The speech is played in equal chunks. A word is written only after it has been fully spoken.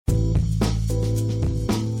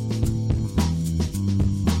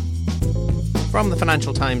From the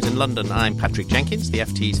Financial Times in London, I'm Patrick Jenkins, the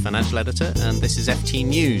FT's financial editor, and this is FT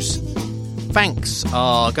News. Banks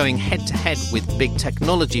are going head-to-head with big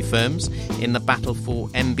technology firms in the battle for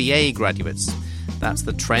MBA graduates. That's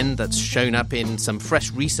the trend that's shown up in some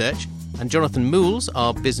fresh research. And Jonathan Moules,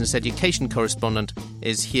 our business education correspondent,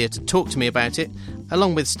 is here to talk to me about it,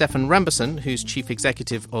 along with Stefan Ramberson, who's chief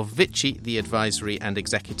executive of Vici, the advisory and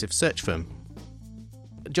executive search firm.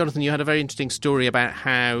 Jonathan, you had a very interesting story about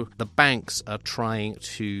how the banks are trying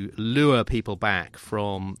to lure people back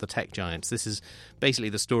from the tech giants. This is basically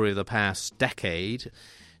the story of the past decade.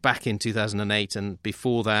 Back in 2008 and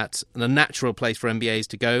before that, the natural place for MBAs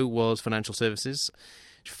to go was financial services.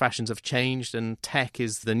 Fashions have changed and tech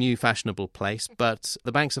is the new fashionable place, but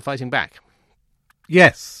the banks are fighting back.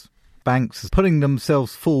 Yes, banks are putting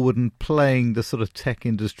themselves forward and playing the sort of tech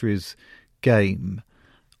industry's game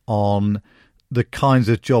on the kinds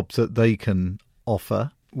of jobs that they can offer,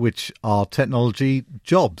 which are technology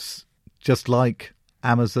jobs, just like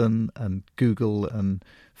Amazon and Google and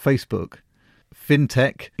Facebook.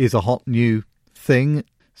 Fintech is a hot new thing,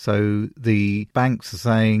 so the banks are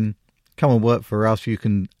saying, come and work for us, you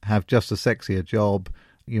can have just a sexier job,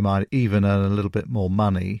 you might even earn a little bit more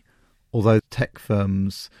money, although tech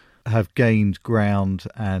firms have gained ground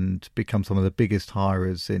and become some of the biggest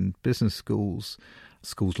hirers in business schools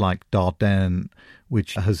like Darden,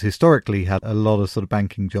 which has historically had a lot of sort of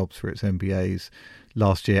banking jobs for its MBAs.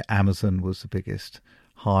 Last year, Amazon was the biggest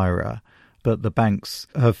hirer. But the banks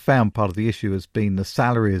have found part of the issue has been the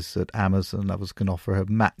salaries that Amazon others can offer are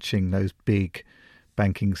matching those big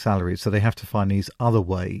banking salaries. So they have to find these other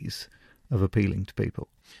ways of appealing to people.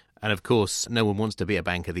 And of course, no one wants to be a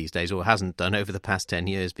banker these days, or hasn't done over the past 10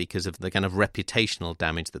 years because of the kind of reputational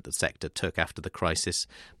damage that the sector took after the crisis,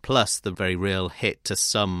 plus the very real hit to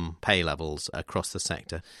some pay levels across the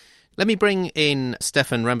sector. Let me bring in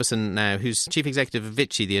Stefan Ramberson now, who's chief executive of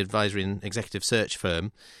Vici, the advisory and executive search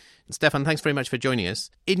firm. Stefan, thanks very much for joining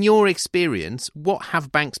us. In your experience, what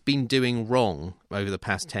have banks been doing wrong over the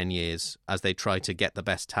past 10 years as they try to get the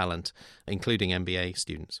best talent, including MBA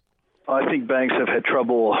students? I think banks have had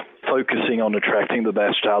trouble focusing on attracting the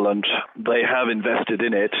best talent. They have invested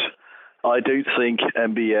in it. I don't think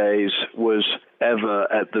MBAs was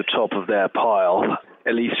ever at the top of their pile,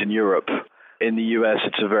 at least in Europe. In the US,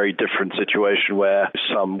 it's a very different situation where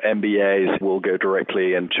some MBAs will go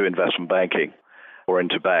directly into investment banking or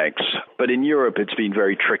into banks. But in Europe, it's been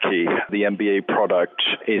very tricky. The MBA product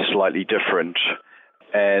is slightly different.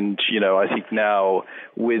 And, I think now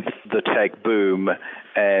with the tech boom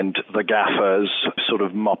and the GAFAs sort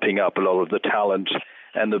of mopping up a lot of the talent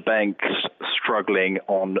and the banks struggling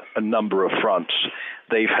on a number of fronts,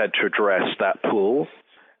 they've had to address that pool.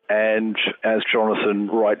 And as Jonathan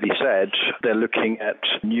rightly said, they're looking at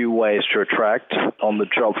new ways to attract on the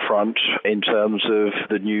job front in terms of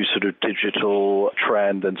the new sort of digital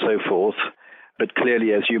trend and so forth. But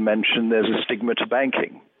clearly, as you mentioned, there's a stigma to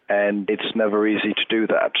banking. And it's never easy to do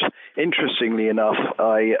that. Interestingly enough,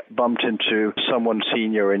 I bumped into someone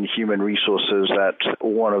senior in human resources at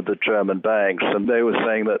one of the German banks, and they were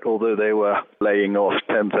saying that although they were laying off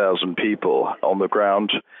 10,000 people on the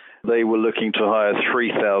ground, they were looking to hire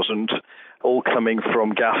 3,000, all coming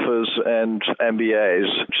from GAFAs and MBAs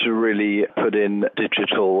to really put in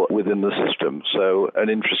digital within the system. So an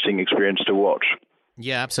interesting experience to watch.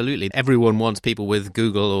 Yeah, absolutely. Everyone wants people with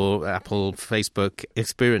Google or Apple, Facebook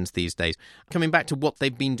experience these days. Coming back to what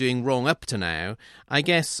they've been doing wrong up to now, I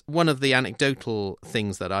guess one of the anecdotal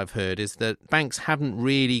things that I've heard is that banks haven't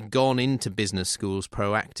really gone into business schools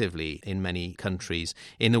proactively in many countries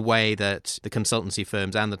in a way that the consultancy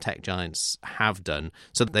firms and the tech giants have done,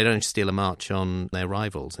 so that they don't steal a march on their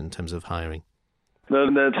rivals in terms of hiring. No,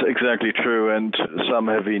 that's exactly true, and some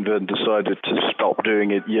have even decided to stop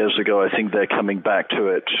doing it years ago. I think they're coming back to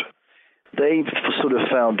it. They've sort of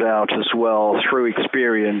found out as well through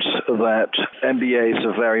experience that MBAs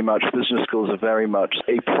are very much, business schools are very much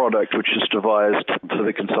a product which is devised for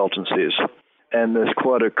the consultancies. And there's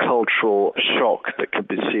quite a cultural shock that can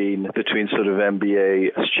be seen between sort of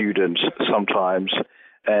MBA students sometimes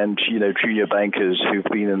and, junior bankers who've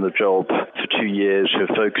been in the job for 2 years, who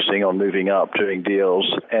are focusing on moving up, doing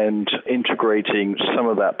deals, and integrating some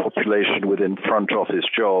of that population within front office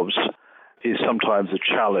jobs is sometimes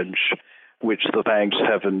a challenge which the banks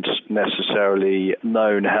haven't necessarily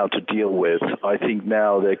known how to deal with. I think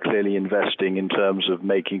now they're clearly investing in terms of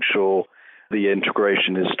making sure the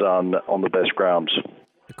integration is done on the best grounds.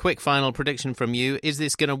 A quick final prediction from you. Is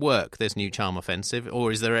this going to work, this new charm offensive,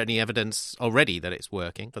 or is there any evidence already that it's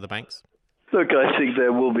working for the banks? Look, I think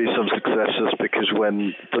there will be some successes because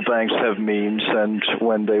when the banks have means and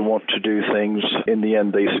when they want to do things, in the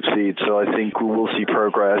end they succeed. So I think we will see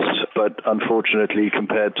progress, but unfortunately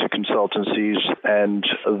compared to consultancies and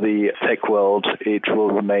the tech world, it will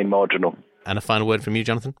remain marginal. And a final word from you,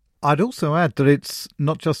 Jonathan? I'd also add that it's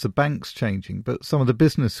not just the banks changing, but some of the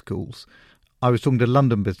business schools. I was talking to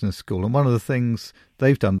London Business School, and one of the things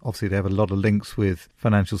they've done, obviously they have a lot of links with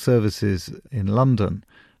financial services in London,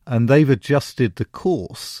 and they've adjusted the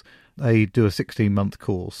course. They do a 16-month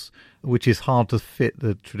course, which is hard to fit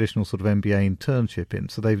the traditional sort of MBA internship in.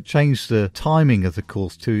 So they've changed the timing of the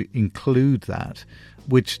course to include that,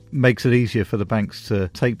 which makes it easier for the banks to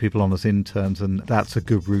take people on as interns, and that's a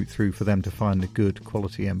good route through for them to find the good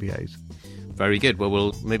quality MBAs. Very good. Well,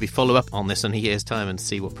 we'll maybe follow up on this in a year's time and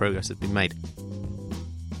see what progress has been made.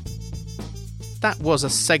 That was a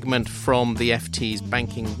segment from the FT's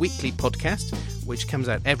Banking Weekly podcast, which comes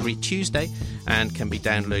out every Tuesday and can be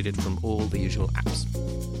downloaded from all the usual apps.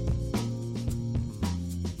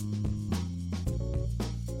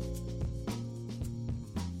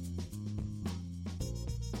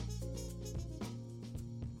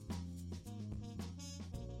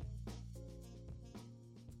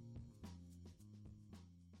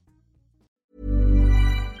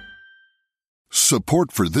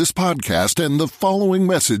 Support for this podcast and the following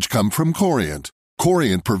message come from Corient.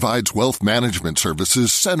 Corient provides wealth management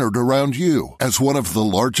services centered around you. As one of the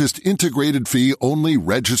largest integrated fee-only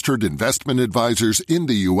registered investment advisors in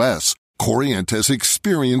the U.S., Corient has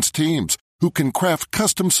experienced teams who can craft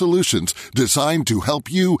custom solutions designed to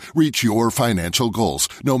help you reach your financial goals,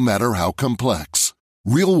 no matter how complex.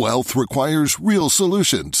 Real wealth requires real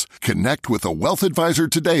solutions. Connect with a wealth advisor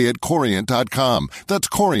today at Corient.com. That's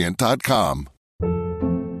Corient.com.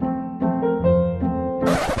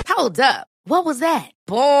 Hold up. What was that?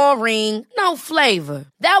 Boring. No flavor.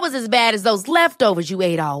 That was as bad as those leftovers you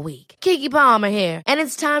ate all week. Keke Palmer here, and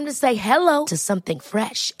it's time to say hello to something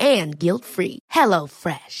fresh and guilt-free. Hello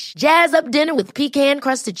Fresh. Jazz up dinner with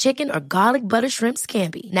pecan-crusted chicken or garlic butter shrimp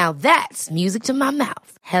scampi. Now that's music to my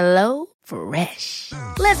mouth. Hello Fresh.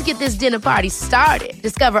 Let's get this dinner party started.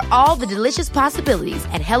 Discover all the delicious possibilities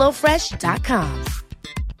at HelloFresh.com.